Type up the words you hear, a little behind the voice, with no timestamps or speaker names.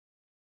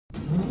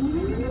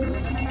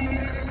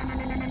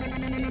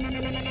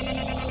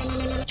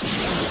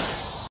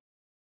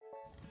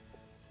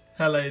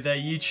Hello there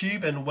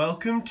YouTube, and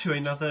welcome to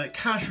another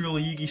casual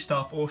Yu-Gi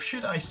stuff, or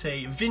should I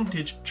say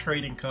vintage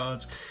trading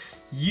cards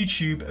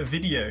YouTube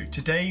video.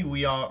 Today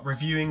we are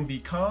reviewing the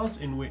cards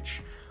in which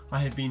I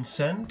have been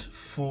sent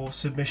for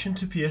submission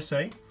to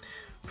PSA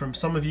from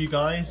some of you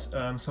guys,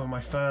 some of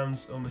my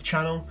fans on the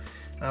channel,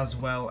 as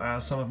well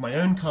as some of my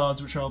own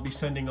cards which I'll be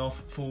sending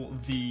off for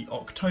the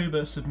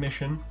October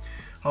submission.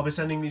 I'll be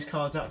sending these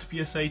cards out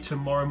to PSA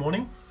tomorrow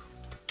morning.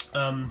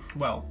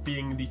 Well,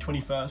 being the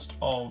 21st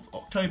of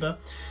October,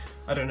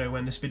 I don't know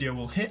when this video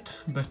will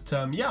hit, but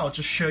yeah, I'll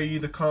just show you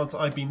the cards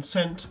I've been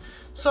sent.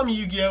 Some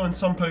Yu-Gi-Oh! And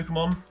some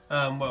Pokemon.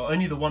 Well,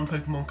 only the one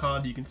Pokemon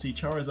card. You can see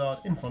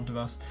Charizard in front of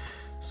us.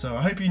 So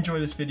I hope you enjoy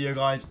this video,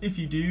 guys. If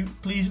you do,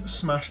 please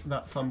smash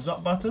that thumbs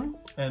up button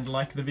and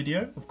like the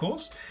video, of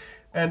course.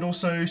 And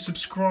also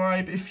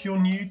subscribe if you're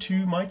new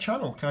to my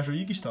channel, Casual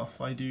Yu-Gi Stuff.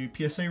 I do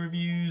PSA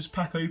reviews,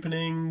 pack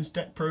openings,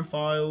 deck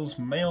profiles,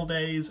 mail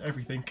days,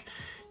 everything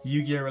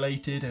Yu-Gi-Oh!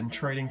 Related and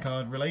trading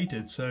card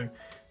related. So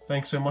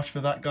thanks so much for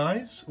that,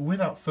 guys.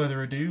 Without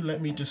further ado, let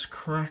me just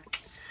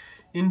crack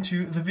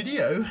into the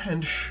video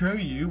and show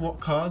you what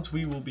cards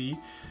we will be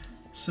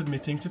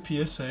submitting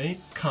to PSA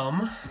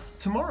come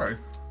tomorrow.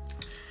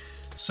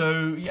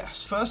 So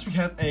yes, first we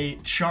have a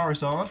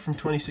Charizard from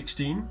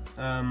 2016,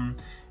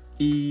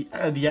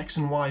 the X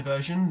and Y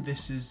version.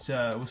 This is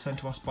was sent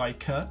to us by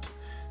Kurt,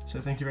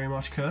 so thank you very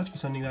much, Kurt, for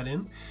sending that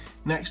in.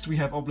 Next we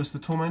have Obelisk the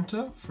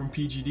Tormentor from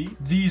PGD.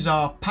 These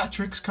are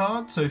Patrick's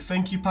cards, so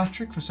thank you,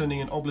 Patrick, for sending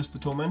in Obelisk the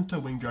Tormentor,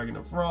 Winged Dragon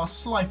of Ra,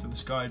 Slifer the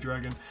Sky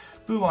Dragon,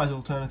 Blue Eyes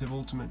Alternative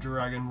Ultimate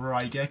Dragon,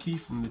 Raigeki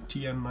from the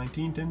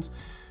TN19 tins,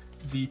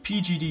 the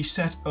PGD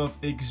set of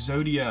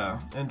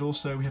Exodia, and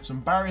also we have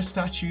some barrier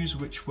statues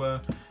which were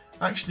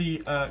actually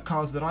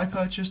cards that I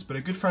purchased, but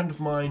a good friend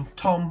of mine,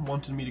 Tom,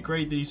 wanted me to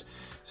grade these.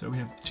 So we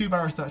have 2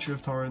 barrier statue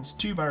of Torrents,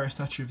 2 barrier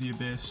statue of the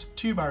Abyss,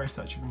 2 barrier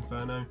statue of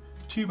Inferno,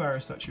 2 barrier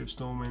statue of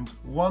Stormwind,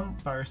 1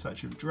 barrier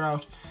statue of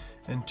Drought,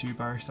 and 2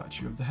 barrier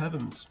statue of the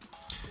Heavens.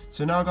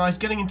 So now, guys,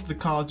 getting into the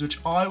cards which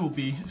I will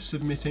be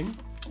submitting.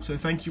 So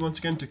thank you once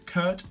again to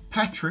Kurt,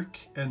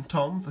 Patrick, and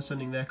Tom for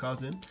sending their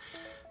cards in.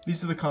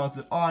 These are the cards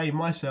that I,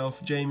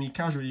 myself, Jamie,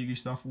 Casual Yu-Gi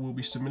Stuff, will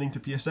be submitting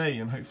to PSA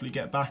and hopefully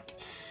get back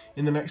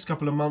in the next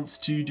couple of months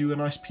to do a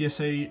nice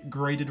PSA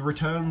graded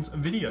returns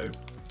video.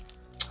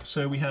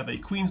 So we have a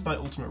Queen's Knight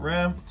Ultimate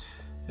Rare,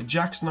 a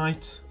Jax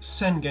Knight,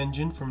 Sen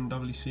Genjin from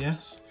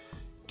WCS,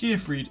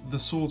 Gearfried the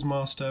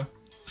Swordsmaster,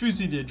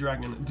 Fusilia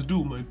Dragon the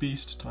Dual Mode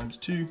Beast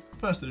 ×2,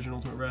 First Edition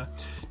Ultimate Rare,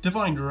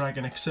 Divine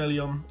Dragon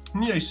Excellion,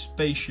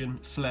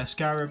 Neospatian Flare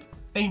Scarab,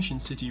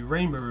 Ancient City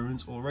Rainbow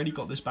Ruins. Already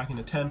got this back in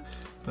a 10,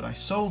 but I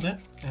sold it,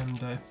 and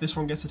if this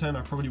one gets a 10,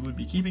 I probably would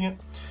be keeping it.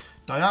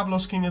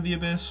 Diablos King of the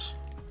Abyss,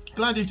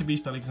 Gladiator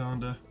Beast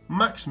Alexander,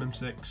 Maximum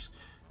 6,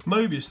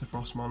 Mobius the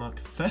Frost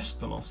Monarch,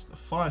 Thestalos the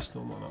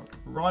Firestorm Monarch,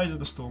 Rise of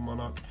the Storm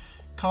Monarch,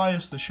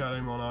 Caius the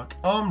Shadow Monarch,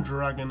 Armed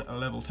Dragon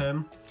level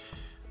 10,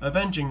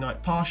 Avenging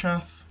Knight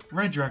Parshath,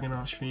 Red Dragon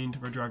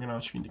Archfiend, Red Dragon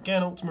Archfiend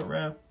again Ultimate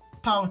Rare,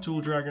 Power Tool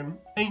Dragon,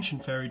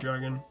 Ancient Fairy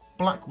Dragon,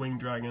 Black Winged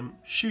Dragon,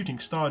 Shooting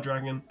Star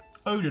Dragon,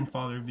 Odin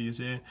Father of the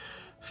Azir,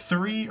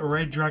 3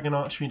 Red Dragon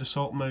Archfiend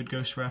Assault Mode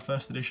Ghost Rare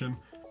First Edition,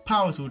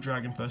 Power Tool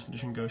Dragon First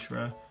Edition Ghost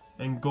Rare,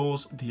 and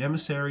Gorz the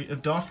Emissary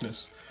of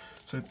Darkness.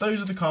 So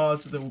those are the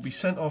cards that will be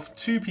sent off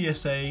to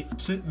PSA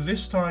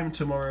this time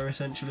tomorrow,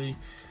 essentially.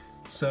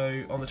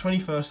 So on the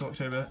 21st of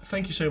October,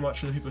 thank you so much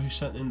for the people who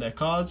sent in their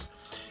cards.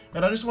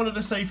 And I just wanted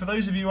to say, for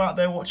those of you out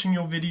there watching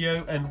your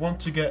video and want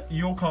to get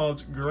your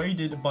cards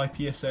graded by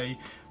PSA,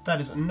 that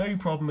is no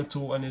problem at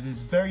all, and it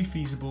is very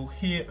feasible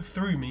here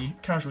through me,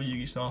 Casual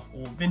Yu-Gi Stuff,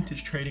 or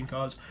Vintage Trading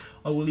Cards.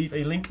 I will leave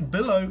a link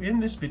below in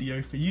this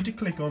video for you to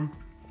click on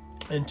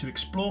and to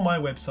explore my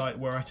website,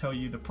 where I tell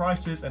you the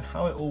prices and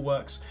how it all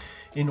works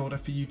in order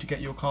for you to get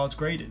your cards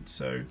graded.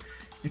 So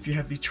if you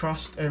have the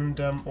trust and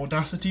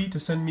audacity to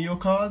send me your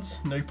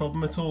cards, no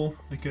problem at all,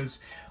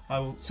 because I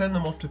will send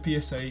them off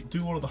to PSA,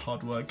 do all of the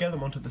hard work, get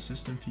them onto the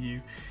system for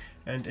you,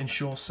 and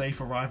ensure safe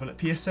arrival at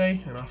PSA,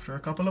 and after a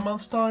couple of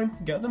months' time,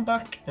 get them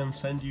back and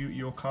send you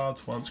your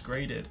cards once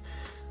graded.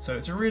 So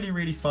it's a really,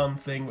 really fun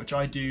thing, which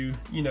I do,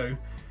 you know,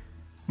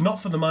 not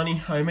for the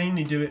money. I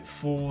mainly do it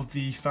for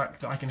the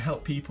fact that I can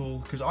help people,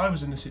 because I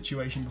was in the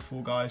situation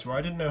before, guys, where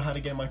I didn't know how to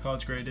get my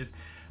cards graded,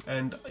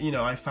 and you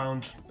know, I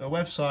found a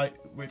website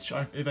which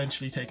I've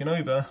eventually taken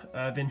over,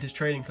 Vintage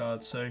Trading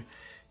Cards. So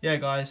yeah,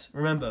 guys,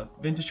 remember,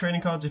 Vintage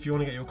Trading Cards, if you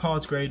want to get your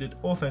cards graded,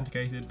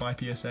 authenticated by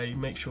PSA,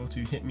 make sure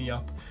to hit me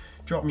up.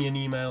 Drop me an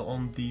email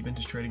on the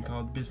Vintage Trading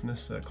Card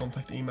business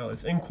contact email.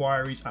 It's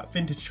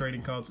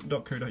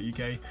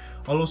inquiries@vintagetradingcards.co.uk.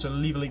 I'll also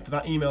leave a link to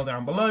that email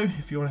down below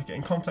if you want to get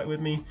in contact with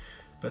me.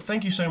 But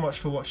thank you so much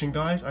for watching,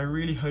 guys. I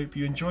really hope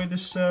you enjoyed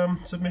this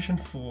submission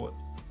for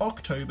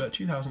October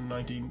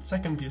 2019,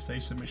 second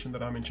PSA submission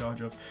that I'm in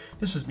charge of.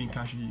 This has been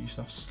Casual Yu-Gi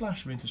Stuff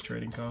 / Vintage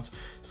Trading Cards,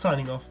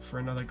 signing off for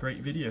another great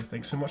video.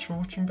 Thanks so much for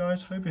watching,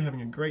 guys. Hope you're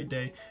having a great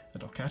day,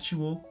 and I'll catch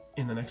you all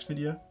in the next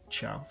video.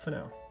 Ciao for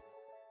now.